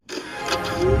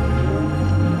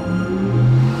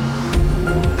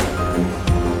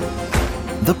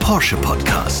the Porsche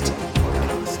Podcast.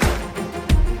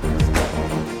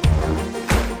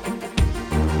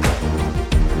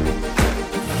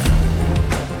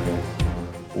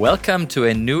 Welcome to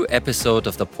a new episode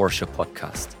of the Porsche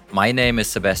Podcast. My name is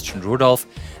Sebastian Rudolph,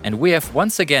 and we have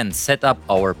once again set up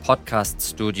our podcast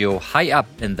studio high up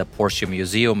in the Porsche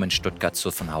Museum in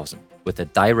Stuttgart-Zuffenhausen, with a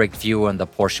direct view on the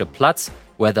Porsche Platz,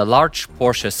 where the large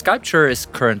Porsche sculpture is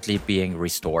currently being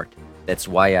restored. That's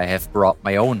why I have brought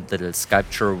my own little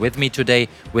sculpture with me today,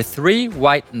 with 3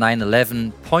 white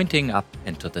 911 pointing up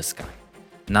into the sky.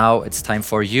 Now it's time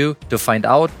for you to find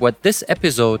out what this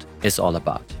episode is all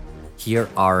about. Here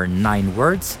are 9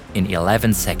 words in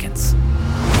 11 seconds.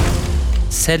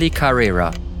 Sally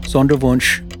Carrera.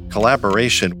 Sonderwunsch.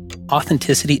 Collaboration.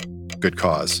 Authenticity. Good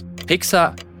cause.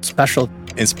 Pixar. Special.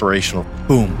 Inspirational.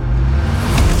 Boom.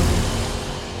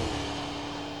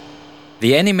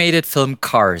 The animated film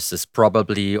Cars is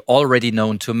probably already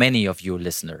known to many of you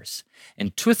listeners.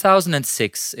 In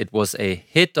 2006, it was a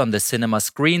hit on the cinema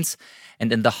screens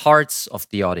and in the hearts of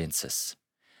the audiences.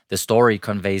 The story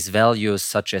conveys values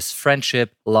such as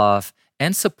friendship, love,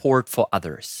 and support for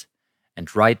others.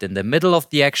 And right in the middle of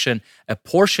the action, a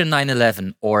Porsche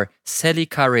 911, or Sally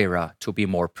Carrera to be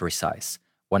more precise,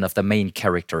 one of the main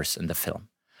characters in the film.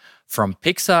 From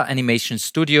Pixar Animation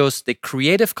Studios, the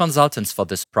creative consultants for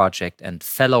this project and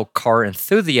fellow car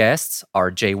enthusiasts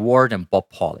are Jay Ward and Bob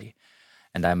Hawley.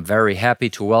 And I'm very happy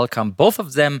to welcome both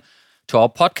of them to our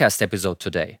podcast episode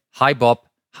today. Hi, Bob.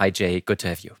 Hi, Jay. Good to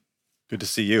have you. Good to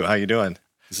see you. How you doing?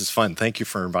 This is fun. Thank you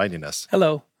for inviting us.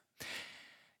 Hello.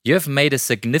 You have made a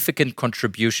significant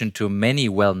contribution to many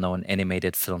well-known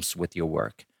animated films with your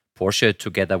work. Porsche,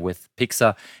 together with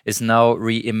Pixar, is now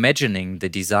reimagining the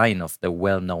design of the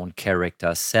well-known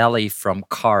character Sally from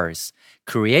Cars,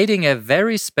 creating a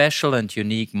very special and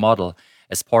unique model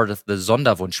as part of the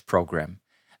Sonderwunsch program,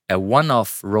 a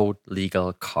one-off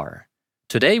road-legal car.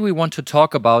 Today we want to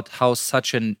talk about how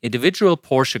such an individual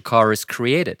Porsche car is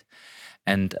created,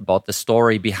 and about the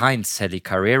story behind Sally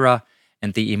Carrera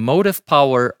and the emotive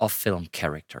power of film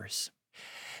characters.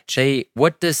 Jay,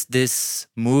 what does this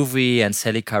movie and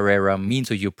Sally Carrera mean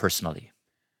to you personally?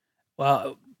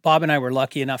 Well, Bob and I were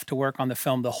lucky enough to work on the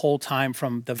film the whole time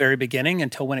from the very beginning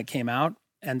until when it came out.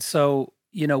 And so,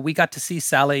 we got to see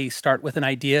Sally start with an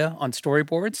idea on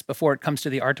storyboards. Before it comes to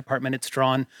the art department, it's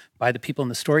drawn by the people in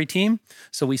the story team.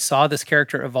 So we saw this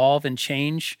character evolve and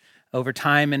change over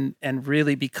time and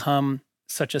really become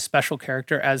such a special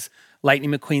character as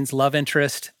Lightning McQueen's love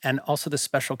interest and also the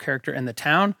special character in the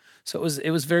town. So it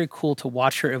was very cool to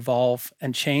watch her evolve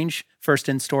and change, first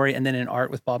in story and then in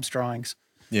art with Bob's drawings.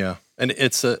 Yeah. And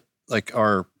it's like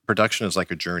our production is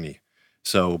like a journey.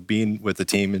 So being with the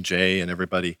team and Jay and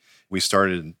everybody, we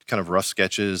started kind of rough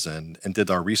sketches and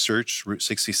did our research, Route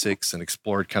 66, and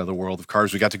explored kind of the world of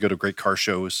cars. We got to go to great car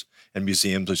shows and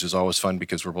museums, which is always fun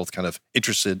because we're both kind of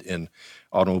interested in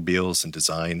automobiles and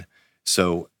design.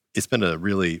 So it's been a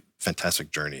really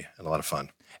fantastic journey and a lot of fun.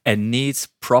 And needs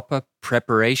proper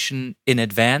preparation in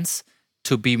advance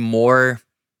to be more,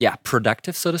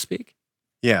 productive, so to speak?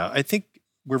 Yeah, I think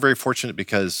we're very fortunate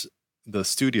because the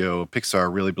studio,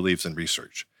 Pixar, really believes in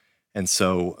research. And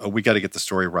so we got to get the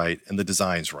story right and the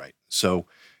designs right. So,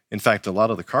 in fact, a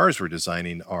lot of the cars we're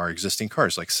designing are existing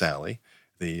cars like Sally,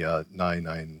 the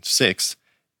 996.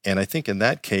 And I think in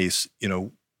that case,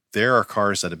 there are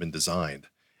cars that have been designed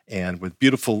and with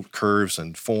beautiful curves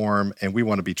and form, and we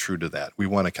want to be true to that. We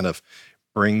want to kind of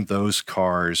bring those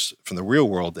cars from the real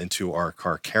world into our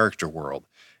car character world.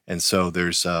 And so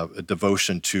there's a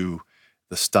devotion to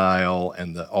the style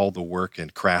and all the work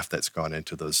and craft that's gone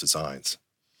into those designs.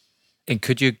 And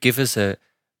could you give us a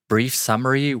brief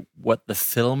summary what the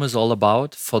film is all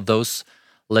about for those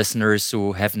listeners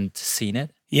who haven't seen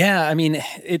it? Yeah, I mean,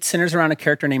 it centers around a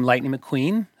character named Lightning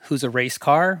McQueen, who's a race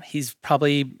car. He's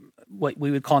probably what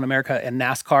we would call in America a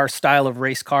NASCAR style of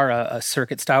race car, a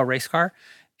circuit style race car.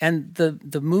 And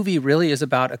the movie really is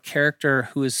about a character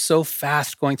who is so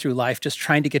fast going through life, just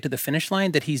trying to get to the finish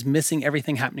line, that he's missing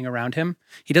everything happening around him.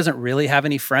 He doesn't really have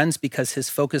any friends because his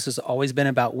focus has always been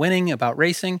about winning, about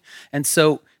racing. And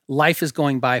so life is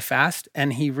going by fast.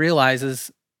 And he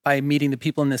realizes by meeting the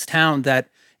people in this town that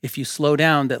if you slow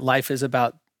down, that life is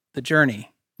about the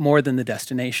journey more than the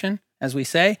destination, as we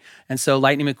say. And so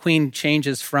Lightning McQueen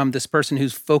changes from this person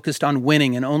who's focused on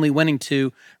winning and only winning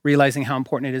to realizing how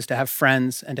important it is to have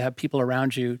friends and to have people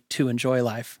around you to enjoy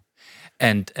life.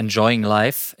 And enjoying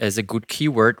life is a good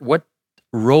keyword. What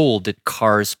role did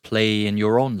cars play in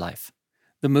your own life?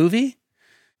 The movie?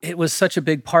 It was such a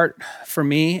big part for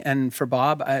me and for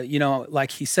Bob.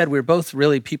 Like he said, we're both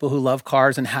really people who love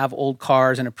cars and have old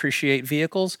cars and appreciate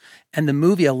vehicles. And the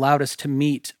movie allowed us to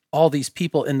meet all these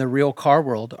people in the real car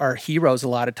world, our heroes a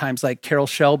lot of times, like Carroll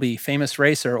Shelby, famous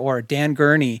racer, or Dan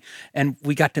Gurney. And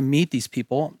we got to meet these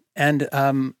people. And,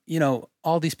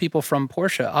 all these people from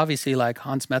Porsche, obviously, like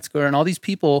Hans Metzger and all these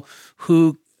people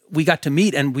who we got to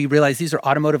meet. And we realized these are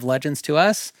automotive legends to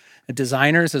us,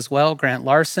 designers as well, Grant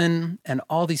Larson, and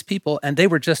all these people. And they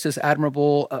were just as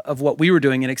admirable of what we were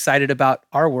doing and excited about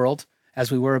our world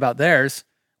as we were about theirs.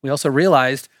 We also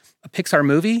realized a Pixar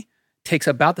movie takes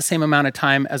about the same amount of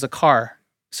time as a car.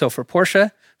 So for Porsche,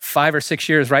 5 or 6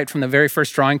 years, right from the very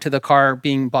first drawing to the car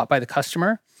being bought by the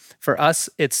customer. For us,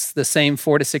 it's the same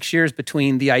 4 to 6 years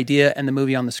between the idea and the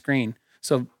movie on the screen.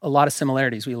 So a lot of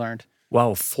similarities we learned.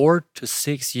 Wow, 4 to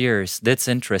 6 years. That's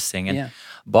interesting. And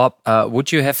Bob,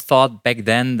 would you have thought back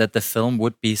then that the film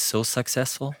would be so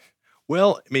successful?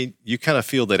 Well, I mean, you kind of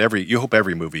feel that you hope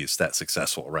every movie is that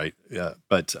successful, right?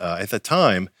 But at the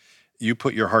time, you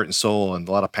put your heart and soul and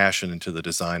a lot of passion into the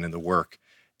design and the work.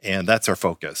 And that's our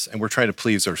focus. And we're trying to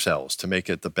please ourselves to make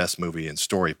it the best movie and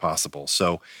story possible.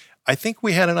 So I think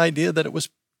we had an idea that it was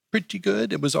pretty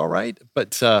good. It was all right.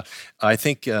 But I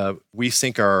think we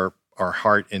sink our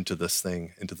heart into this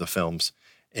thing, into the films,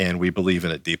 and we believe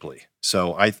in it deeply.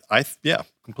 So yeah,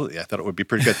 completely. I thought it would be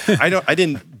pretty good. I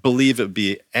didn't believe it would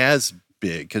be as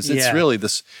big because it's really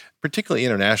this, particularly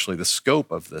internationally, the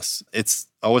scope of this. It's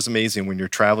always amazing when you're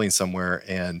traveling somewhere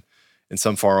and in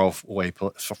some far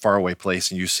away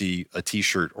place, and you see a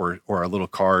T-shirt or a little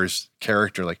car's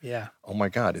character, like, oh my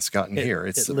God, it's gotten here.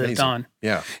 It's it amazing. lived on.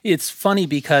 Yeah, it's funny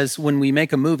because when we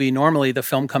make a movie, normally the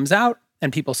film comes out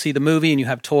and people see the movie, and you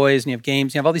have toys and you have games,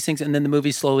 and you have all these things, and then the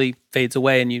movie slowly fades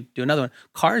away and you do another one.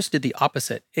 Cars did the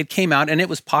opposite. It came out and it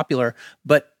was popular,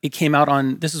 but it came out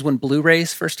this is when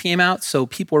Blu-rays first came out, so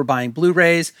people were buying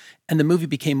Blu-rays, and the movie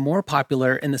became more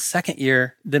popular in the second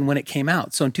year than when it came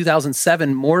out. So in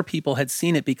 2007, more people had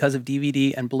seen it because of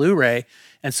DVD and Blu-ray,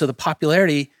 and so the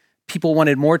popularity, people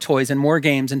wanted more toys and more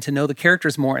games and to know the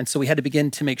characters more. And so we had to begin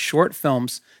to make short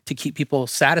films to keep people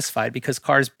satisfied because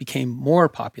cars became more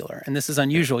popular. And this is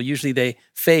unusual. Usually they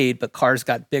fade, but cars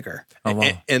got bigger. Oh,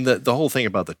 wow. And the whole thing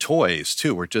about the toys,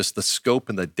 too, were just the scope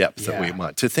and the depth that we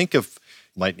want. To think of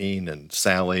Lightning and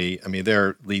Sally, I mean,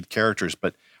 they're lead characters,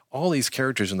 but all these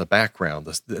characters in the background,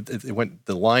 the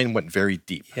line went very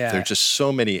deep. Yeah. There's just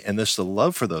so many, and there's the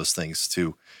love for those things,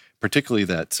 too. Particularly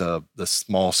that the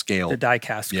small scale, the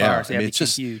die-cast cars, I mean, it's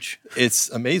just huge. It's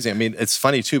amazing. I mean, it's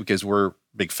funny too because we're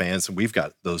big fans and we've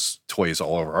got those toys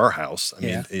all over our house. I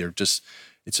mean,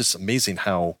 it's just amazing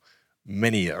how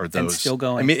many are those and still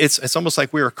going. I mean, it's almost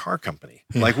like we're a car company.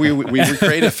 Like we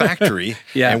recreate a factory,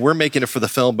 and we're making it for the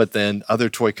film. But then other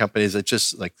toy companies, it's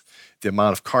just like the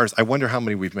amount of cars. I wonder how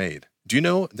many we've made. Do you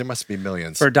know? There must be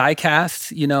millions. For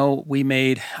die-cast, we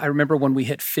made, I remember when we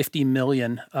hit 50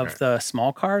 million of the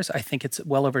small cars, I think it's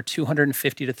well over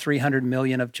 250 to 300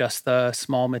 million of just the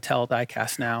small Mattel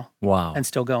die-cast now. Wow. And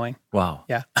still going. Wow.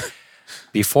 Yeah.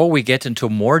 Before we get into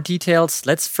more details,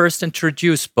 let's first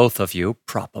introduce both of you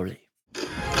properly.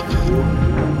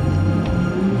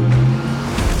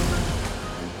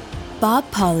 Bob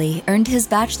Pauly earned his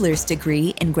bachelor's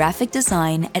degree in graphic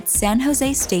design at San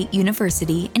Jose State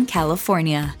University in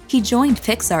California. He joined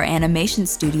Pixar Animation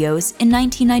Studios in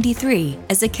 1993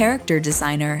 as a character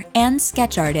designer and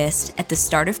sketch artist at the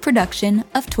start of production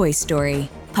of Toy Story.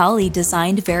 Pauly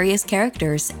designed various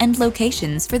characters and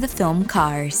locations for the film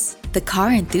Cars. The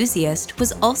car enthusiast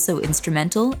was also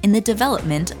instrumental in the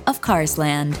development of Cars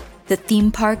Land. The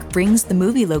theme park brings the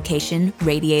movie location,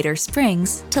 Radiator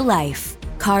Springs, to life.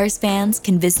 Cars fans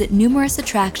can visit numerous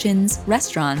attractions,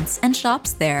 restaurants, and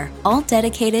shops there, all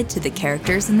dedicated to the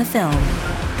characters in the film.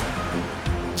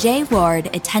 Jay Ward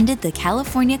attended the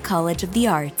California College of the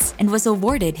Arts and was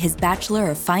awarded his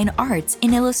Bachelor of Fine Arts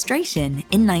in Illustration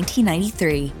in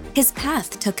 1993. His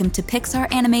path took him to Pixar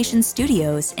Animation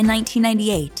Studios in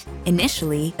 1998,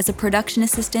 initially as a production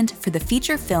assistant for the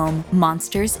feature film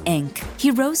Monsters, Inc.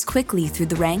 He rose quickly through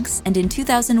the ranks and in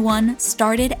 2001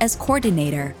 started as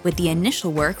coordinator with the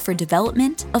initial work for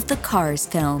development of the Cars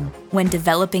film. When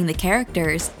developing the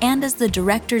characters and as the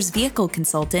director's vehicle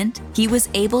consultant, he was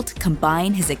able to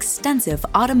combine his extensive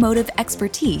automotive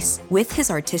expertise with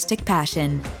his artistic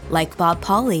passion. Like Bob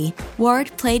Pauly, Ward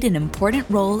played an important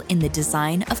role in the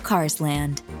design of Cars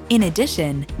Land. In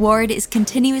addition, Ward is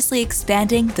continuously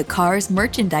expanding the Cars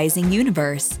merchandising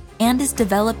universe and is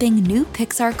developing new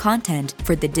Pixar content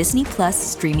for the Disney Plus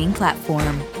streaming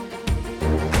platform.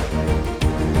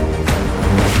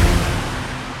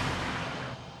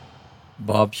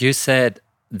 Bob, you said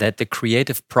that the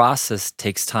creative process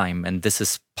takes time, and this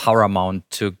is paramount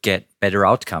to get better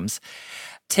outcomes.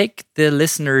 Take the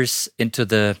listeners into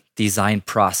the design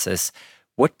process.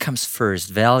 What comes first?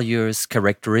 Values,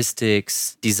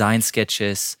 characteristics, design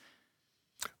sketches?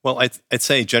 Well, I'd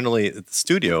say generally at the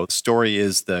studio, story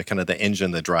is the kind of the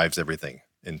engine that drives everything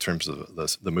in terms of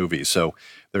the movie. So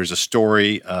there's a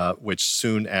story, which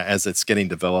soon as it's getting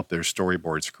developed, there's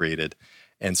storyboards created.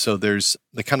 And so there's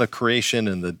the kind of creation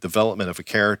and the development of a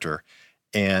character.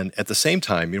 And at the same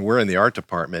time, we're in the art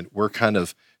department, we're kind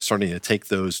of starting to take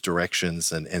those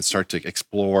directions and start to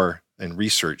explore and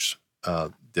research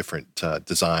different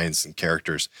designs and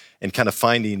characters and kind of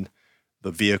finding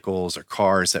the vehicles or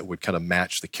cars that would kind of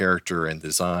match the character and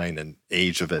design and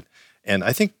age of it. And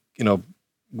I think,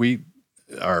 we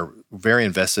are very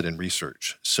invested in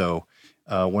research. So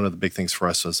one of the big things for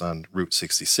us was on Route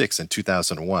 66 in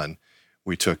 2001.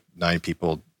 We took 9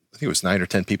 people, I think it was 9 or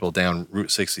 10 people down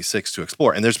Route 66 to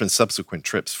explore. And there's been subsequent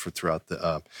trips throughout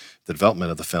the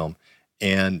development of the film.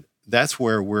 And that's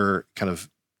where we're kind of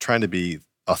trying to be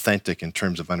authentic in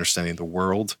terms of understanding the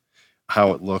world,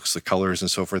 how it looks, the colors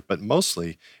and so forth. But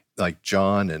mostly like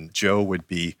John and Joe would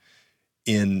be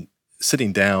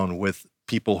sitting down with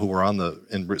people who were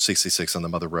in Route 66 on the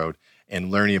Mother Road and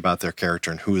learning about their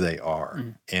character and who they are.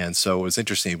 Mm. And so it was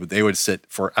interesting. They would sit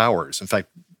for hours. In fact,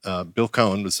 Bill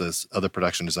Cohn was this other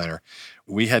production designer.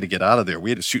 We had to get out of there. We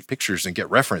had to shoot pictures and get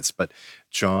reference. But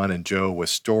John and Joe with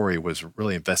story was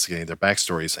really investigating their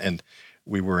backstories. And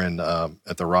we were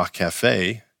at the Rock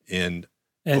Cafe in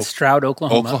Stroud,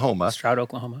 Oklahoma. Stroud,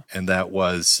 Oklahoma. And that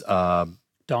was Dawn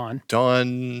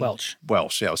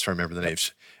Welch. Yeah, I was trying to remember the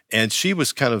names. And she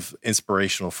was kind of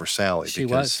inspirational for Sally. She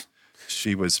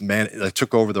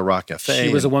took over the Rock Cafe.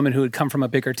 She was a woman who had come from a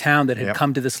bigger town that had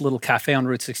come to this little cafe on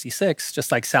Route 66,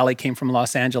 just like Sally came from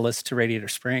Los Angeles to Radiator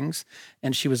Springs.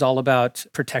 And she was all about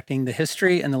protecting the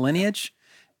history and the lineage.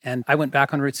 And I went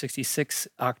back on Route 66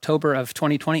 October of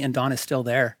 2020, and Dawn is still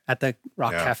there at the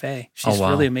Rock Cafe. She's a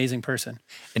really amazing person.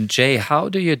 And Jay, how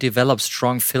do you develop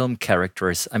strong film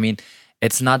characters? I mean,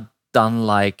 it's not done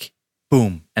like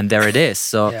boom, and there it is.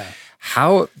 So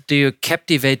how do you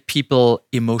captivate people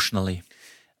emotionally?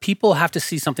 People have to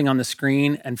see something on the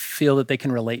screen and feel that they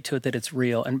can relate to it, that it's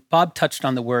real. And Bob touched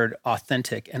on the word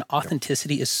authentic, and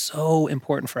authenticity is so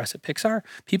important for us at Pixar.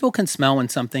 People can smell when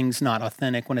something's not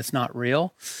authentic, when it's not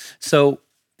real. So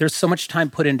there's so much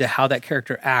time put into how that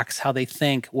character acts, how they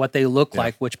think, what they look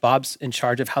like, which Bob's in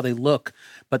charge of how they look.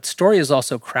 But story is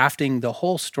also crafting the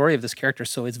whole story of this character,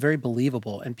 so it's very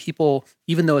believable. And people,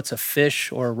 even though it's a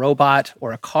fish or a robot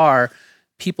or a car,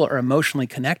 people are emotionally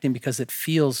connecting because it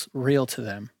feels real to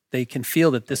them. They can feel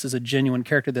that this is a genuine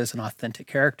character, that is an authentic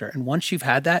character. And once you've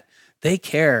had that, they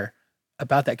care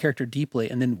about that character deeply.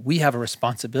 And then we have a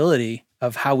responsibility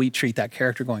of how we treat that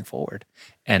character going forward.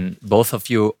 And both of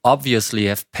you obviously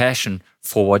have passion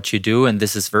for what you do. And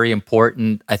this is very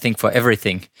important, I think, for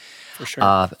everything for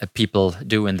sure. People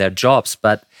do in their jobs.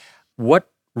 But what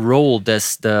role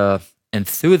does the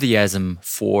enthusiasm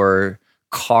for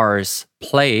cars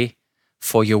play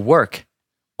for your work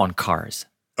on cars?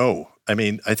 Oh, I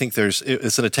mean, I think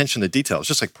it's an attention to detail. It's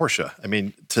just like Porsche. I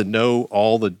mean, to know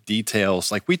all the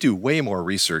details, like we do way more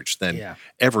research than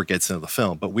ever gets into the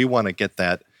film, but we want to get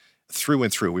that through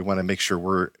and through. We want to make sure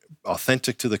we're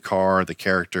authentic to the car, the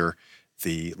character,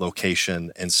 the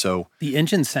location. And so the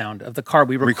engine sound of the car,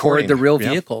 we record the real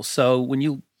vehicle. So when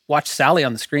you watch Sally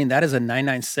on the screen, that is a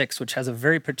 996, which has a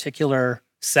very particular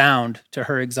sound to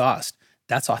her exhaust.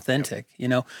 That's authentic.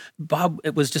 Bob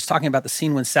was just talking about the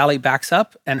scene when Sally backs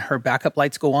up and her backup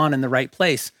lights go on in the right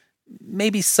place.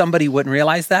 Maybe somebody wouldn't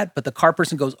realize that, but the car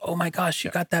person goes, oh my gosh,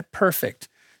 you got that perfect.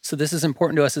 So this is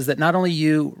important to us, is that not only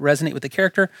you resonate with the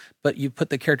character, but you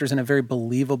put the characters in a very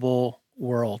believable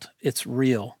world. It's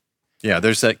real. Yeah,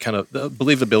 there's that kind of, the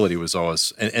believability was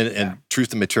always, and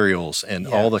truth in materials and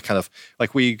all the kind of,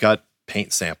 like we got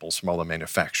paint samples from all the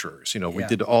manufacturers. We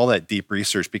did all that deep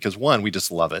research because one, we just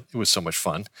love it. It was so much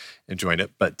fun enjoying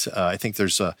it. But I think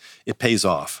it pays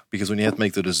off because when you have to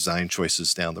make the design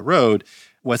choices down the road,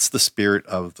 what's the spirit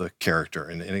of the character?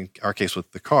 And in our case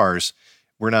with the cars,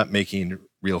 we're not making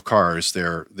real cars.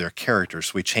 They're characters.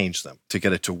 So we change them to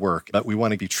get it to work. But we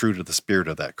want to be true to the spirit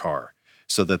of that car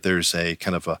so that there's a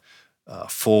kind of a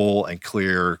full and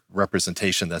clear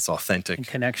representation that's authentic. And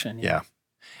connection. Yeah.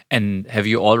 And have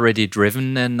you already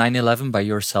driven a 911 by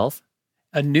yourself?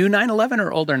 A new 911 or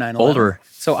older 911? Older.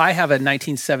 So I have a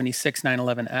 1976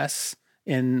 911S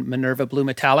in Minerva Blue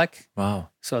Metallic. Wow.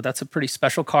 So that's a pretty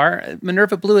special car.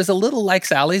 Minerva Blue is a little like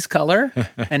Sally's color.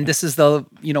 And this is one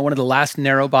of the last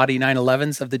narrow body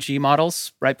 911s of the G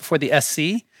models right before the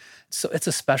SC. So it's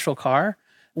a special car.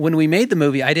 When we made the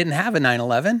movie, I didn't have a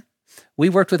 911. We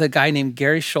worked with a guy named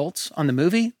Gary Schultz on the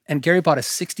movie, and Gary bought a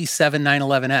 67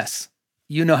 911S.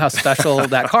 You know how special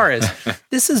that car is.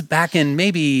 This is back in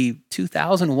maybe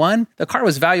 2001. The car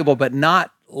was valuable, but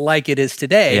not like it is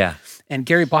today. Yeah. And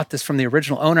Gary bought this from the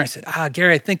original owner. I said,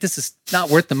 Gary, I think this is not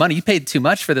worth the money. You paid too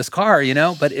much for this car,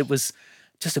 but it was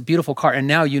just a beautiful car. And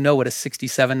now you know what a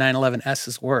 67 911S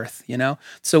is worth,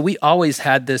 So we always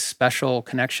had this special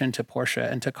connection to Porsche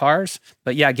and to cars.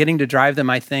 But yeah, getting to drive them,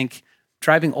 I think,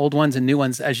 driving old ones and new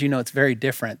ones, as you know, it's very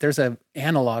different. There's an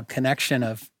analog connection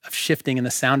of shifting in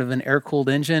the sound of an air-cooled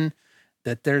engine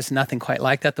that there's nothing quite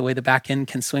like that, the way the back end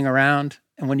can swing around.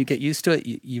 And when you get used to it,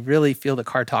 you really feel the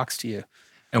car talks to you.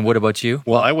 And what about you?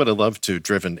 Well, I would have loved to have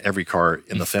driven every car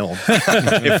in the film.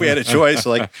 If we had a choice,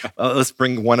 let's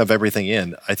bring one of everything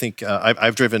in. I think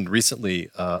I've driven recently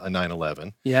a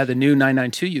 911. Yeah, the new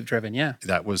 992 you've driven, yeah.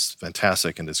 That was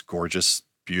fantastic, and this gorgeous,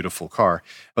 beautiful car.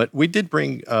 But we did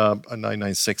bring a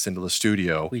 996 into the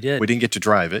studio. We did. We didn't get to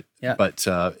drive it, yeah. But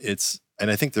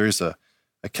and I think there is a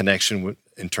connection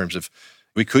in terms of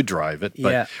we could drive it,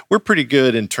 but we're pretty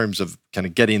good in terms of kind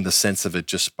of getting the sense of it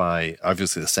just by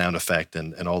obviously the sound effect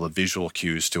and all the visual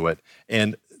cues to it.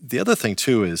 And the other thing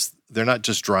too is they're not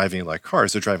just driving like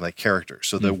cars, they're driving like characters.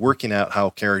 So they're working out how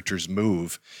characters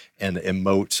move and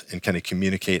emote and kind of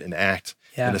communicate and act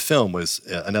in a film was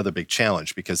another big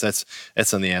challenge, because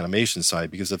that's on the animation side,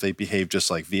 because if they behave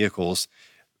just like vehicles,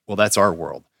 well, that's our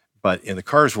world. But in the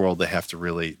cars world, they have to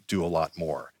really do a lot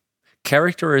more.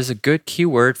 Character is a good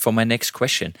keyword for my next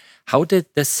question. How did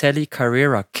the Sally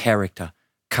Carrera character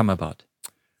come about?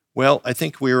 Well, I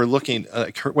think we were looking,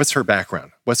 what's her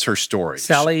background? What's her story?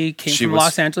 Sally came from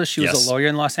Los Angeles. She was a lawyer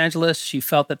in Los Angeles. She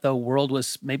felt that the world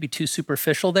was maybe too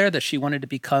superficial there, that she wanted to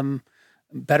become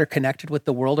better connected with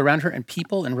the world around her and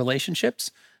people and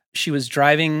relationships. She was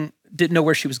driving, didn't know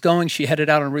where she was going. She headed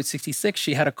out on Route 66.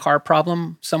 She had a car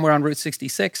problem somewhere on Route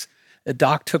 66. The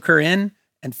doc took her in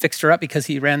and fixed her up because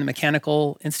he ran the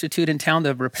mechanical institute in town,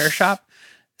 the repair shop.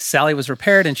 Sally was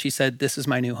repaired, and she said, "This is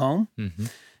my new home." Mm-hmm.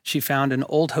 She found an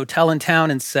old hotel in town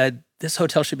and said, "This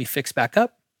hotel should be fixed back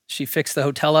up." She fixed the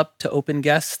hotel up to open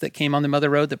guests that came on the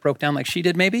Mother Road that broke down like she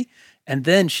did maybe. And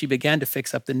then she began to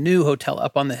fix up the new hotel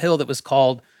up on the hill that was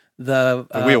called the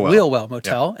Wheelwell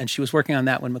Motel. And she was working on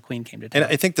that when McQueen came to town.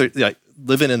 And I think they're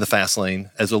living in the fast lane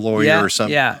as a lawyer or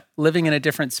something. Yeah, living in a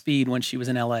different speed when she was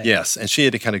in L.A. Yes, and she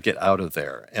had to kind of get out of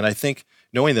there. And I think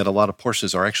knowing that a lot of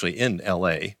Porsches are actually in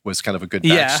L.A. was kind of a good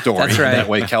backstory. That's right. That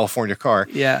way, California car.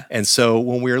 Yeah. And so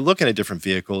when we were looking at different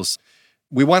vehicles,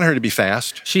 we wanted her to be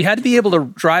fast. She had to be able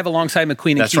to drive alongside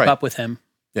McQueen and keep up with him.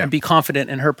 Yeah. And be confident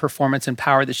in her performance and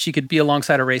power that she could be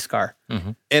alongside a race car.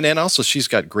 Mm-hmm. And also she's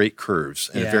got great curves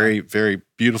and very, very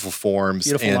beautiful forms.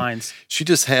 Beautiful lines. She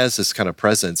just has this kind of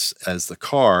presence as the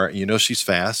car. She's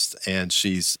fast and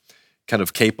she's kind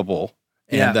of capable.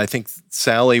 And I think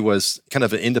Sally was kind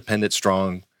of an independent,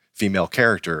 strong female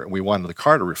character. And we wanted the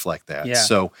car to reflect that. Yeah.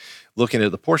 So looking at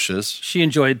the Porsches. She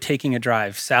enjoyed taking a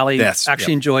drive. Sally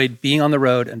actually enjoyed being on the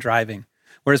road and driving.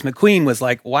 Whereas McQueen was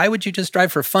like, why would you just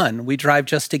drive for fun? We drive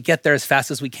just to get there as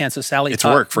fast as we can. So Sally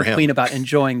taught McQueen about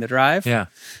enjoying the drive. Yeah.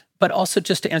 But also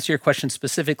just to answer your question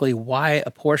specifically, why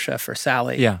a Porsche for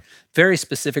Sally? Yeah. Very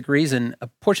specific reason. A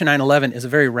Porsche 911 is a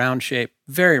very round shape,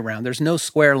 very round. There's no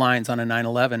square lines on a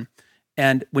 911.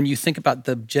 And when you think about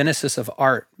the genesis of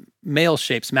art, male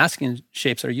shapes, masculine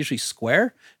shapes are usually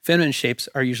square. Feminine shapes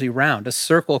are usually round. A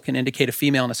circle can indicate a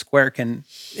female and a square can,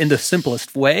 in the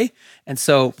simplest way. And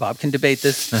so Bob can debate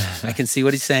this. I can see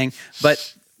what he's saying.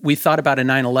 But we thought about a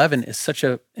 911 as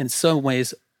in some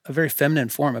ways, a very feminine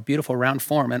form, a beautiful round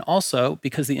form. And also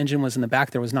because the engine was in the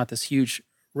back, there was not this huge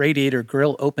radiator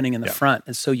grill opening in the front.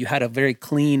 And so you had a very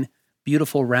clean,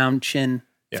 beautiful round chin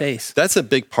face. That's a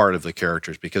big part of the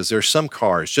characters, because there's some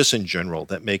cars just in general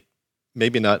that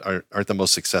aren't the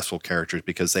most successful characters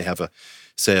because they have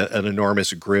an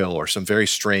enormous grill or some very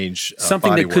strange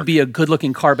something that could be a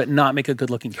good-looking car but not make a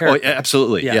good-looking character. Oh,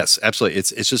 absolutely. Yeah. Yes, absolutely.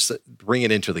 It's just bring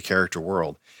it into the character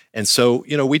world. And so,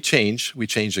 we changed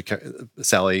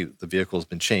Sally, the vehicle has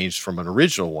been changed from an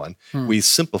original one. We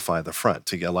simplify the front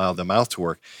to allow the mouth to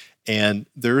work. And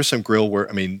there is some grill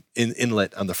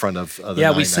inlet on the front of the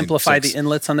 996. We simplify the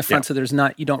inlets on the front so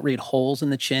you don't read holes in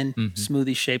the chin, smooth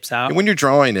these shapes out. And when you're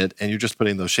drawing it and you're just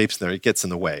putting those shapes in there, it gets in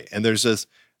the way. And there's a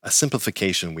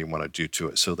simplification we want to do to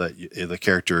it so that the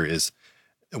character is,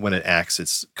 when it acts,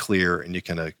 it's clear and you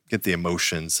can get the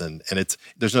emotions and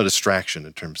there's no distraction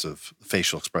in terms of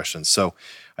facial expressions. So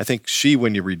I think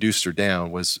when you reduced her down,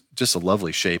 was just a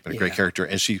lovely shape and a great character.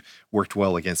 And she worked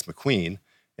well against McQueen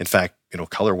In fact,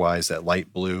 color-wise, that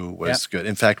light blue was good.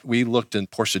 In fact, we looked and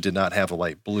Porsche did not have a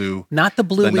light blue. Not the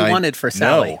blue we wanted for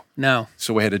Sally. No.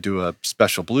 So we had to do a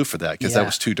special blue for that because that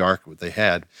was too dark what they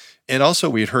had. And also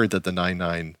we had heard that the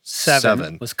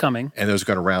 997 was coming. And it was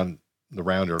going to round the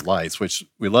rounder lights, which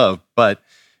we love. But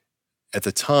at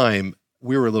the time,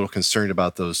 we were a little concerned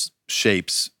about those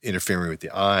shapes interfering with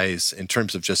the eyes in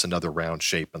terms of just another round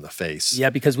shape on the face. Yeah,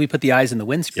 because we put the eyes in the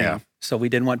windscreen. So we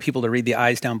didn't want people to read the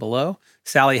eyes down below.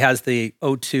 Sally has the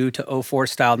 02 to 04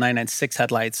 style 996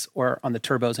 headlights or on the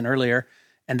turbos and earlier.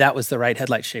 And that was the right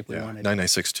headlight shape we wanted.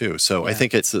 996 too. So I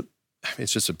think it's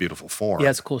just a beautiful form. Yeah,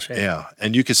 it's a cool shape. Yeah.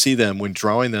 And you could see them when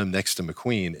drawing them next to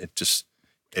McQueen,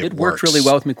 it worked really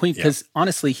well with McQueen because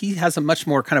honestly, he has a much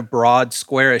more kind of broad,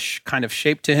 squarish kind of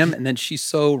shape to him. And then she's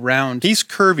so round. He's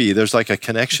curvy. There's like a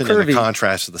connection and a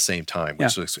contrast at the same time.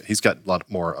 He's got a lot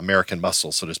more American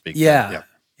muscle, so to speak. Yeah.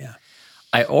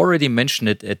 I already mentioned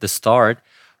it at the start.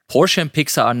 Porsche and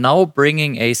Pixar are now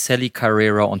bringing a Sally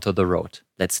Carrera onto the road.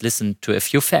 Let's listen to a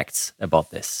few facts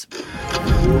about this.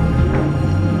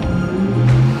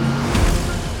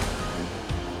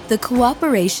 The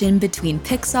cooperation between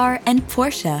Pixar and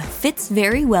Porsche fits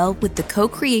very well with the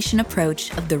co-creation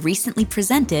approach of the recently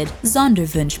presented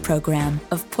Sonderwunsch program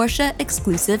of Porsche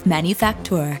Exclusive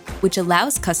Manufaktur, which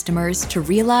allows customers to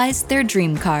realize their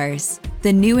dream cars.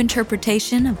 The new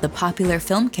interpretation of the popular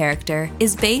film character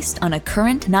is based on a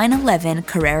current 911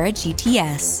 Carrera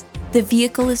GTS. The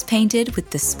vehicle is painted with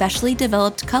the specially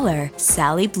developed color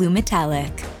Sally Blue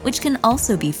Metallic, which can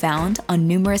also be found on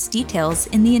numerous details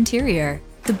in the interior.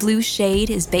 The blue shade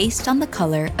is based on the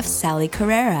color of Sally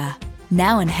Carrera,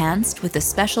 now enhanced with a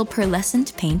special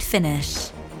pearlescent paint finish.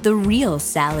 The real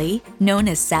Sally, known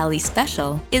as Sally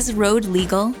Special, is road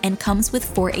legal and comes with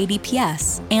 480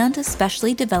 PS and a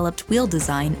specially developed wheel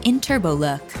design in turbo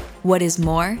look. What is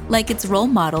more, like its role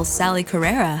model Sally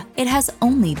Carrera, it has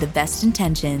only the best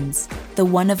intentions. The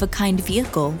one-of-a-kind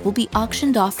vehicle will be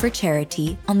auctioned off for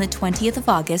charity on the 20th of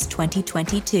August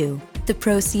 2022. The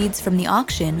proceeds from the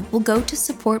auction will go to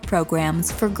support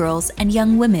programs for girls and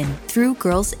young women through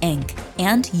Girls Inc.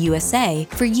 and USA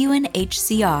for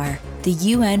UNHCR. The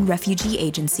UN Refugee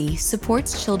Agency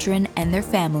supports children and their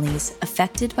families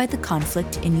affected by the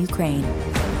conflict in Ukraine.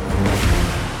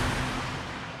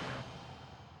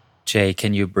 Jay,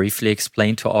 can you briefly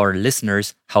explain to our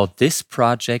listeners how this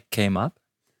project came up?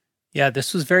 Yeah,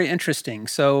 this was very interesting.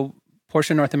 So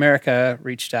Porsche North America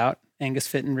reached out. Angus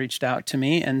Fitton reached out to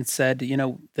me and said,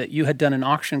 that you had done an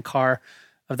auction car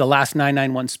of the last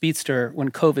 991 Speedster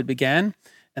when COVID began,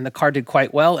 and the car did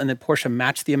quite well, and then Porsche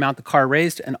matched the amount the car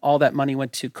raised, and all that money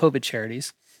went to COVID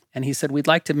charities. And he said, we'd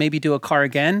like to maybe do a car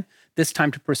again, this time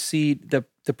to proceed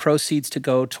the proceeds to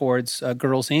go towards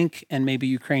Girls Inc. and maybe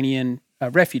Ukrainian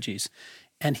refugees.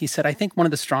 And he said, I think one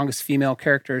of the strongest female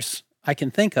characters I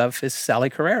can think of is Sally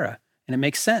Carrera. And it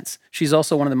makes sense. She's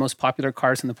also one of the most popular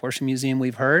cars in the Porsche Museum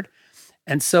we've heard.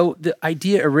 And so the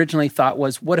idea originally thought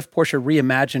was, what if Porsche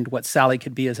reimagined what Sally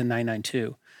could be as a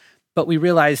 992? But we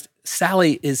realized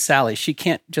Sally is Sally. She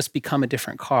can't just become a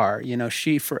different car.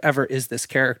 She forever is this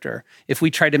character. If we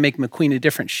tried to make McQueen a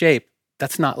different shape,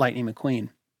 that's not Lightning McQueen.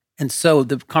 And so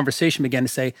the conversation began to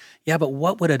say, yeah, but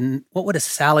what would a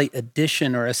Sally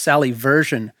edition or a Sally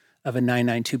version of a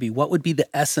 992 be? What would be the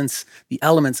essence, the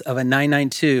elements of a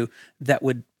 992 that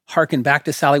would harken back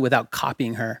to Sally without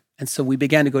copying her? And so we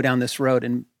began to go down this road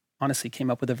and honestly came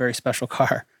up with a very special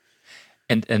car.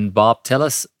 And Bob, tell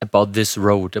us about this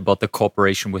road, about the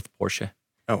cooperation with Porsche.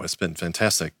 Oh, it's been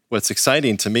fantastic. What's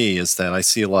exciting to me is that I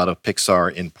see a lot of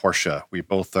Pixar in Porsche. We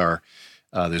both are,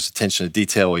 there's attention to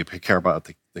detail. We care about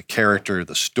the character,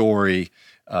 the story,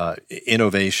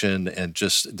 innovation, and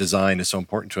just design is so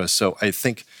important to us. So I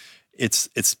think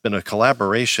it's been a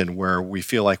collaboration where we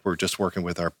feel like we're just working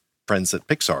with our friends at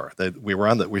Pixar, that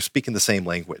we're speaking the same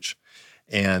language,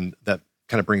 and that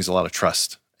kind of brings a lot of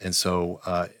trust. And so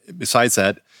besides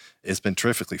that, it's been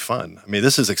terrifically fun. I mean,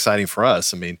 this is exciting for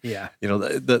us. I mean,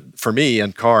 for me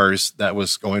and cars, that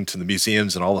was going to the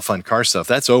museums and all the fun car stuff.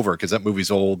 That's over because that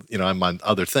movie's old. I'm on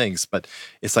other things, but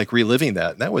it's like reliving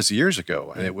that. And that was years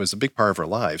ago, and it was a big part of our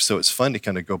lives. So it's fun to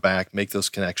kind of go back, make those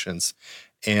connections,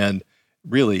 and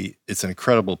really, it's an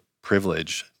incredible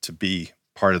privilege to be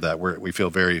part of that. We feel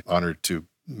very honored to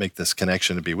make this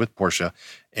connection to be with Porsche,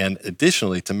 and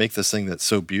additionally to make this thing that's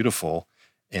so beautiful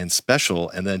and special,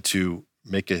 and then to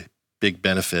make a big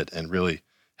benefit and really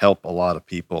help a lot of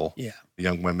people,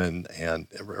 young women and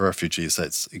refugees.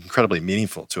 That's incredibly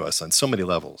meaningful to us on so many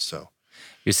levels. So,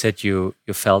 you said you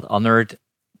felt honored,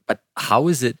 but how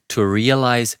is it to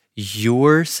realize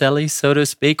your Sally, so to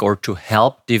speak, or to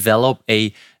help develop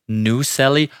a new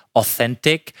Sally,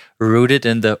 authentic, rooted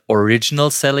in the original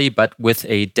Sally, but with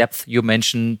a depth. You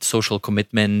mentioned social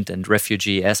commitment and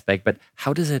refugee aspect, but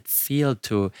how does it feel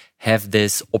to have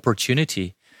this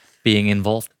opportunity being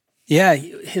involved? Yeah,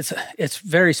 it's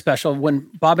very special. When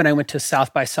Bob and I went to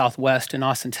South by Southwest in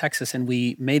Austin, Texas, and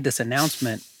we made this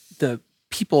announcement, the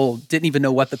people didn't even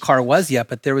know what the car was yet,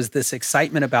 but there was this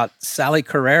excitement about Sally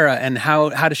Carrera and how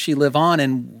does she live on,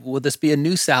 and will this be a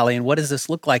new Sally, and what does this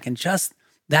look like? And just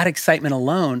that excitement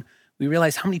alone, we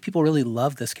realized how many people really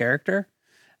love this character.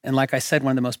 And like I said,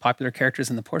 one of the most popular characters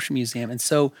in the Porsche Museum. And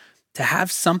so to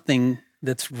have something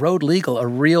that's road legal, a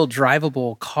real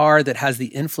drivable car that has the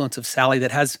influence of Sally,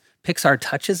 that has Pixar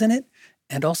touches in it,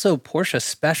 and also Porsche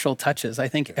special touches. I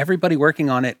think everybody working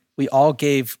on it, we all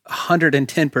gave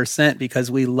 110%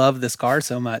 because we love this car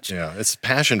so much. Yeah, it's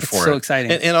passion for it. It's so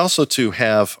exciting. And also to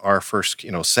have our first,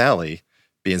 Sally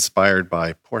be inspired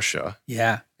by Porsche.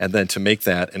 Yeah. And then to make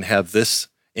that and have this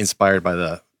inspired by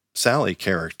the Sally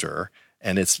character,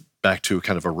 and it's back to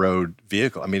kind of a road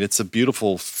vehicle. I mean, it's a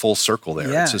beautiful full circle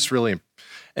there. Yeah. It's just really,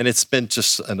 and it's been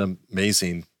just an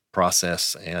amazing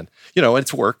process, and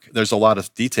it's work. There's a lot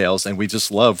of details, and we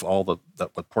just love all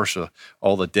what Porsche,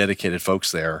 all the dedicated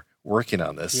folks there working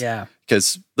on this. Yeah,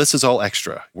 because this is all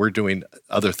extra. We're doing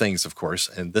other things, of course,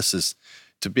 and this is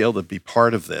to be able to be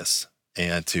part of this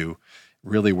and to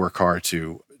really work hard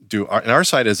to do. And our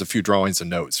side has a few drawings and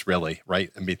notes, really,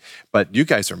 right? I mean, but you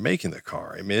guys are making the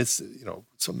car. I mean, it's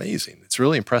it's amazing. It's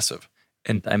really impressive.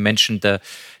 And I mentioned the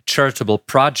charitable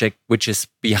project, which is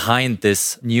behind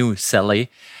this new Sally.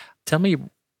 Tell me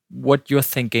what you're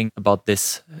thinking about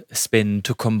this spin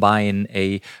to combine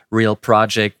a real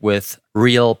project with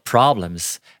real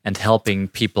problems and helping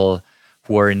people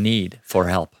who are in need for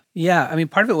help. Yeah, I mean,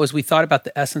 part of it was we thought about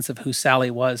the essence of who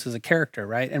Sally was as a character,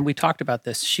 right? And we talked about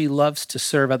this. She loves to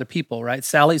serve other people, right?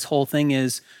 Sally's whole thing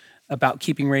is about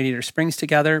keeping Radiator Springs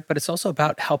together, but it's also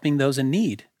about helping those in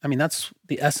need. I mean, that's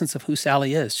the essence of who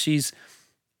Sally is. She's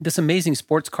this amazing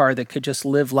sports car that could just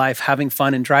live life having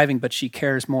fun and driving, but she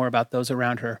cares more about those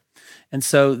around her. And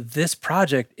so this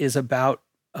project is about,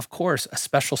 of course, a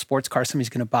special sports car somebody's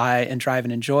going to buy and drive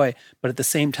and enjoy, but at the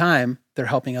same time, they're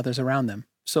helping others around them.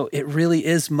 So it really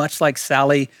is much like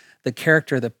Sally, the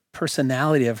character, the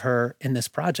personality of her in this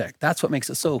project. That's what makes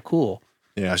it so cool.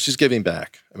 Yeah, she's giving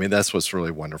back. I mean, that's what's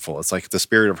really wonderful. It's like the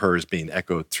spirit of her is being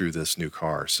echoed through this new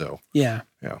car. So yeah.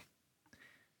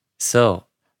 So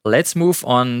let's move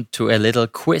on to a little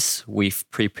quiz we've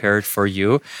prepared for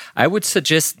you. I would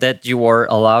suggest that you are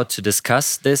allowed to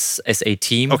discuss this as a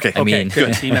team. Okay.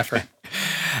 Good team effort.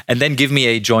 And then give me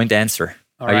a joint answer.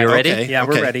 All Are right. you ready? Okay. Yeah,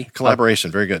 we're ready.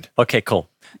 Collaboration. Very good. Okay, cool.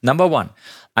 Number 1.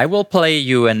 I will play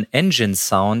you an engine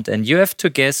sound and you have to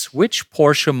guess which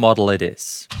Porsche model it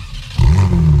is.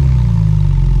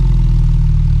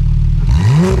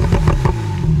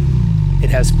 It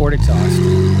has sport exhaust.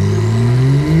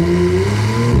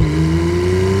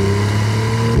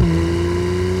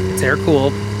 It's air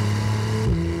cooled.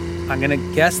 I'm gonna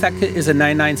guess that is a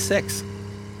 996.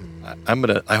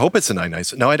 I hope it's a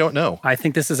 996. No, I don't know. I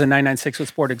think this is a 996 with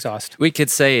sport exhaust. We could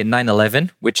say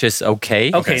 911, which is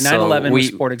okay. Okay, So 911 with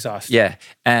sport exhaust. Yeah.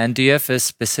 And do you have a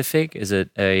specific? Is it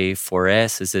a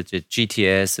 4S? Is it a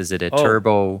GTS? Is it a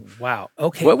turbo? Wow.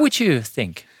 Okay. What would you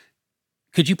think?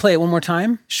 Could you play it one more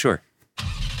time? Sure.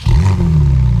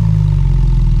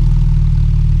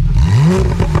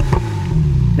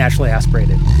 Naturally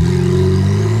aspirated.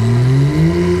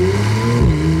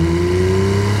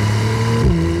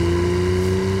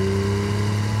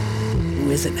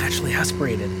 Is it naturally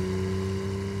aspirated?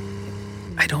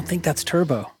 I don't think that's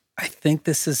turbo. I think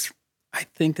this is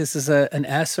an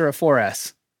S or a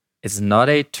 4S. It's not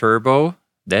a turbo.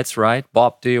 That's right.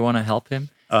 Bob, do you want to help him?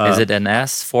 Is it an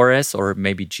S, 4S, or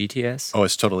maybe GTS? Oh,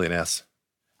 it's totally an S.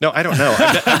 No, I don't know.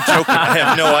 I'm joking.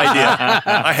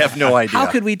 I have no idea. How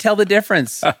could we tell the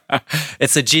difference?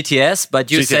 It's a GTS,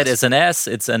 but you GTS. said it's an S.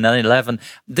 It's a 911.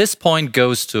 This point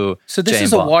goes to So this Jane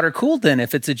is a Bob. water cooled then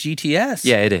if it's a GTS.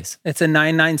 Yeah, it is. It's a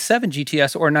 997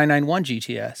 GTS or 991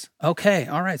 GTS. Okay,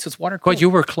 all right. So it's water cooled. But you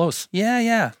were close.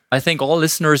 Yeah. I think all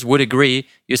listeners would agree.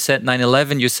 You said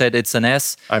 911. You said it's an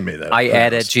S. I made that up. I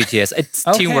added GTS. It's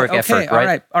teamwork effort,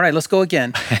 right? All right. Let's go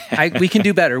again. We can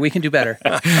do better.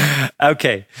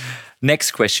 Okay.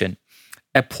 Next question.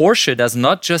 A Porsche does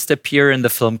not just appear in the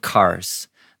film Cars.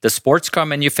 The sports car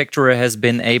manufacturer has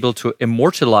been able to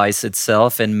immortalize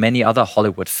itself in many other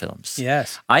Hollywood films.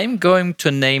 Yes. I'm going to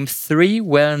name 3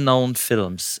 well-known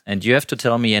films, and you have to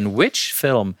tell me in which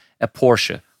film a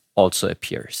Porsche also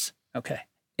appears. Okay.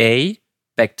 A,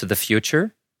 Back to the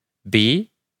Future.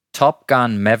 B, Top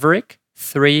Gun Maverick.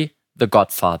 3, The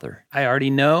Godfather? I already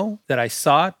know that I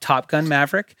saw Top Gun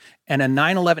Maverick and a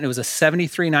 911. It was a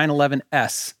 73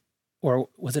 911S. Or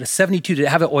was it a 72? Did it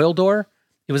have an oil door?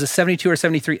 It was a 72 or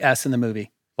 73S in the movie.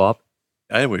 Bob?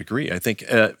 I would agree. I think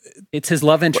it's his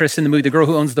love interest in the movie. The girl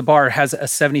who owns the bar has a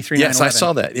 73 yes, 911. I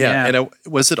saw that. Yeah. And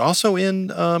was it also in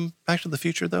Back to the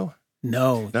Future, though?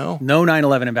 No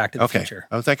 911 in Back to the Okay. Future.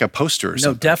 I was like a poster or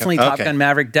something. No, definitely Top Gun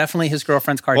Maverick. Definitely his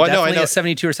girlfriend's car. Well, definitely I know. a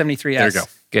 72 or 73S. There you go.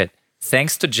 Good.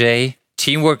 Thanks to Jay.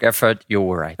 Teamwork effort. You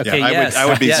were right. Okay, Yeah, yes. I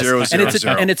would be yes. 0, 0, and it's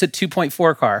 0. And it's a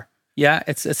 2.4 car. Yeah,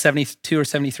 it's a 72 or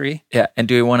 73. Yeah. And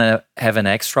do you want to have an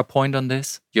extra point on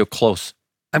this? You're close.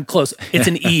 I'm close. It's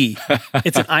an E.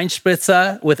 It's an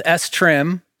Einspritzer with S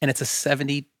trim, and it's a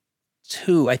 72.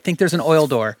 I think there's an oil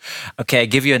door. Okay, I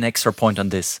give you an extra point on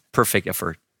this. Perfect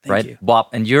effort, Thank right, you. Bob?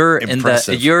 And you're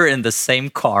Impressive. you're in the same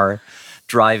car,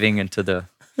 driving into the.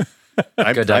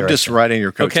 I'm just riding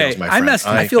your coattails, Okay, my friend.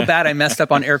 I feel bad. I messed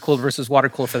up on air cooled versus water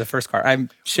cooled for the first car. I'm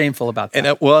shameful about that.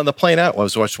 And on the plane out, I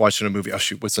was watching a movie. Oh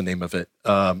shoot, what's the name of it?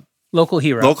 Local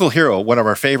Hero. Local Hero, one of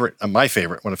our favorite, one of my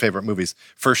favorite movies.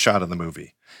 First shot of the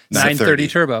movie. 930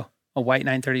 turbo, a white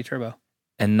 930 turbo.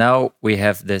 And now we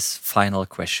have this final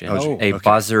question, Oh, a okay.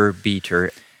 buzzer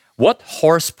beater. What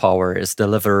horsepower is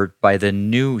delivered by the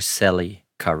new Sally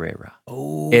Carrera?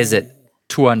 Oh, Is it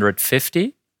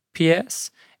 250 PS?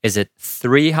 Is it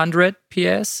 300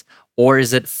 PS? Or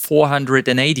is it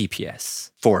 480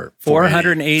 PS?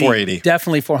 480. 480.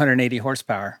 Definitely 480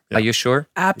 horsepower. Are you sure?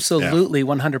 Absolutely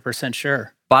 100%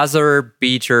 sure. Buzzer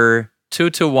beater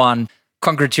 2-1.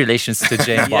 Congratulations to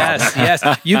Jane.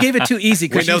 Yes. You gave it too easy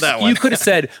because We know that one. you could have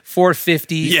said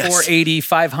 450, Yes. 480,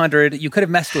 500. You could have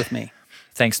messed with me.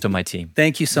 Thanks to my team.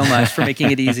 Thank you so much for making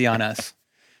it easy on us.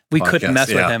 We couldn't Podcast, mess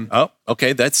with yeah. him. Oh,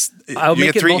 okay. That's I'll you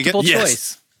make get it three, multiple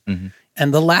yes. choice.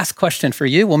 And the last question for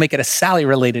you, we'll make it a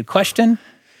Sally-related question.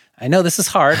 I know this is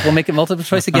hard. We'll make it multiple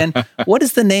choice again. What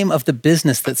is the name of the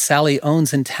business that Sally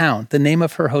owns in town? The name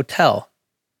of her hotel?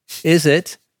 Is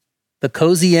it the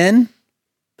Cozy Inn,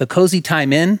 the Cozy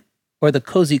Time Inn, or the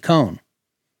Cozy Cone?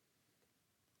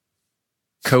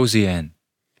 Cozy Inn.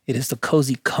 It is the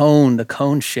Cozy Cone, the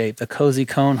cone shape, the Cozy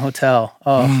Cone Hotel.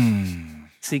 Oh,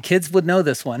 see, kids would know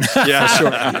this one. Yeah,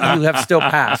 sure. You have still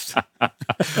passed.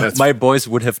 My boys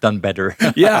would have done better.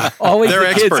 Yeah, always They're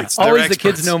the kids. experts. They're Always the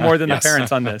experts. kids know more than Yes. the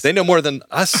parents on this. They know more than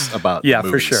us about Yeah, the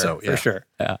for movies, sure. so, yeah. For sure.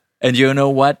 Yeah. And you know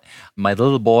what? My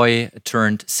little boy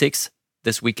turned 6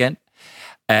 this weekend.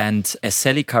 And a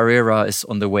Sally Carrera is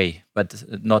on the way, but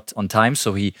not on time.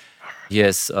 So he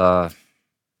has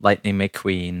Lightning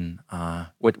McQueen.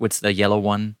 What's the yellow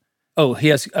one? Oh, he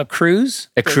has a Cruise.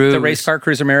 A Cruise. The race car,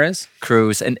 Cruise Ramirez.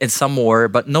 Cruise and some more,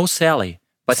 but no Sally.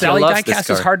 But he Sally loves this diecast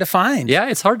car. is hard to find. Yeah,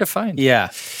 it's hard to find. Yeah.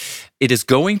 It is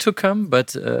going to come,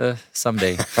 but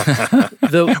someday.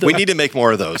 We need to make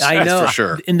more of those. I know. for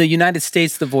sure. In the United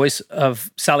States, the voice of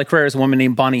Sally Carrera is a woman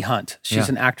named Bonnie Hunt. She's Yeah.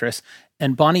 an actress.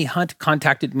 And Bonnie Hunt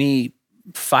contacted me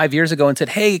 5 years ago and said,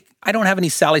 "Hey, I don't have any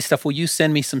Sally stuff. Will you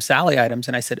send me some Sally items?"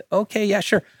 And I said, "Okay, yeah,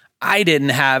 sure." I didn't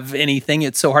have anything.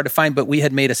 It's so hard to find, but we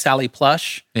had made a Sally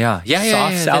plush. Yeah. Soft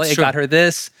Sally. that's I true. got her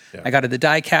this. Yeah. I got her the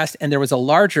die cast. And there was a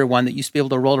larger one that used to be able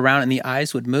to roll around and the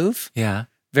eyes would move Yeah.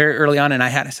 very early on. And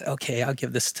I said, okay, I'll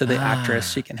give this to the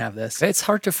actress. She can have this. It's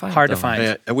hard to find. Hard to though. find.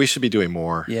 Yeah, and we should be doing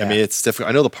more. Yeah. I mean, it's difficult.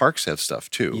 I know the parks have stuff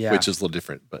too, Yeah. which is a little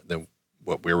different but than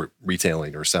what we're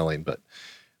retailing or selling. But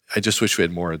I just wish we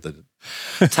had more of the.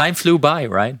 Time flew by,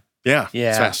 right? Yeah, Yeah.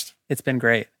 it's fast. It's been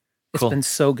great. It's Cool. been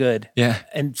so good. Yeah.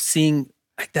 And seeing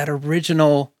like that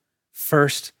original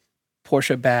first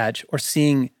Porsche badge or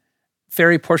seeing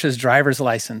Ferry Porsche's driver's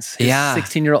license, his Yeah.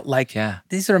 16-year-old, like Yeah.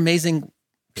 these are amazing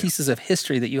pieces of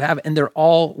history that you have. And they're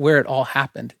all where it all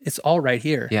happened. It's all right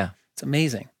here. Yeah. It's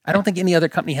amazing. I don't think any other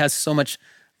company has so much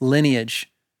lineage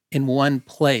in one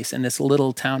place. And this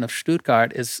little town of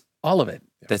Stuttgart is all of it.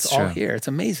 That's it's all true. here. It's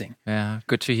amazing. Yeah.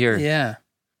 Good to hear. Yeah.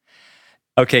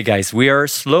 Okay, guys, we are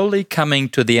slowly coming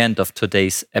to the end of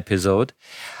today's episode.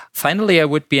 Finally, I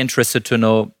would be interested to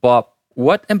know, Bob,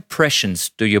 what impressions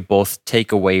do you both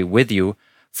take away with you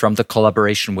from the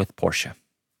collaboration with Porsche?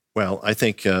 Well, I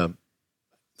think the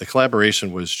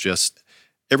collaboration was just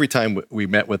every time we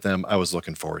met with them, I was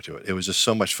looking forward to it. It was just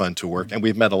so much fun to work. And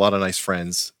we've met a lot of nice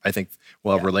friends. I think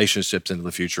we'll have relationships into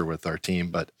the future with our team.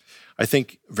 But I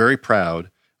think very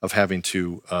proud of having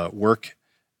to work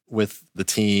with the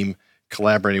team,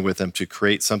 collaborating with them to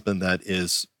create something that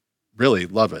is really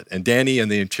love it. And Danny and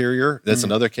the interior, that's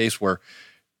another case where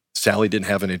Sally didn't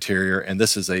have an interior, and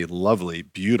this is a lovely,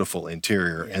 beautiful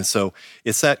interior. And so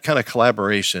it's that kind of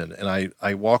collaboration. And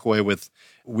I walk away with,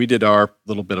 we did our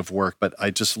little bit of work, but I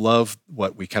just love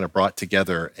what we kind of brought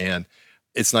together. And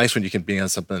it's nice when you can be on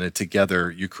something and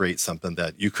together you create something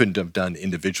that you couldn't have done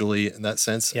individually in that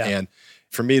sense. Yeah. And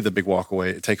for me, the big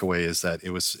takeaway is that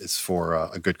it's for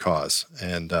a good cause,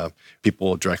 and people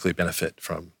will directly benefit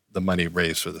from the money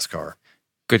raised for this car.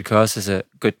 Good cause is a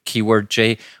good keyword,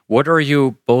 Jay. What are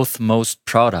you both most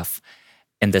proud of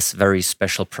in this very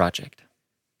special project?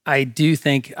 I do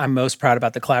think I'm most proud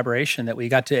about the collaboration that we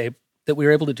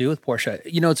were able to do with Porsche.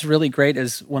 You know, it's really great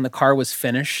is when the car was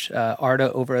finished,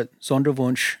 Arda over at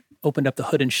Sonderwunsch opened up the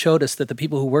hood and showed us that the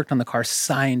people who worked on the car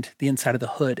signed the inside of the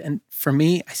hood. And for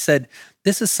me, I said,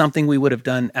 this is something we would have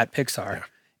done at Pixar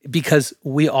because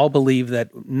we all believe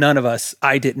that none of us,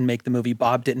 I didn't make the movie,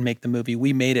 Bob didn't make the movie,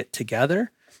 we made it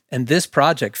together. And this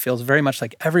project feels very much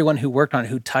like everyone who worked on it,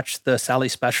 who touched the Sally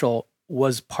Special,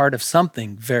 was part of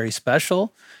something very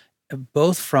special.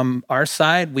 Both from our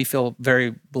side, we feel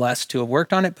very blessed to have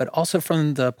worked on it, but also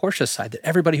from the Porsche side, that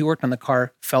everybody who worked on the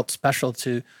car felt special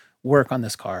to work on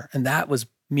this car. And that was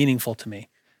meaningful to me.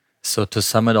 So to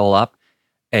sum it all up,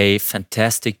 a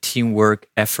fantastic teamwork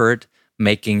effort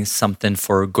making something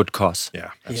for a good cause.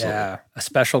 Yeah, absolutely. Yeah, a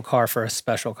special car for a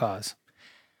special cause.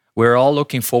 We're all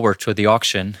looking forward to the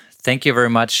auction. Thank you very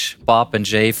much, Bob and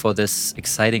Jay, for this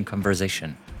exciting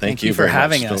conversation. Thank you for very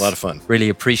having much. us. It's been a lot of fun. Really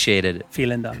appreciated it.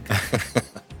 Vielen Dank.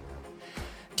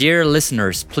 Dear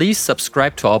listeners, please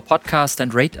subscribe to our podcast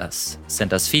and rate us.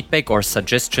 Send us feedback or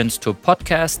suggestions to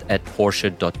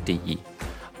podcast@porsche.de.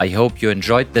 I hope you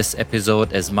enjoyed this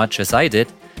episode as much as I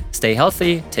did. Stay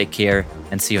healthy, take care,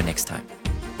 and see you next time.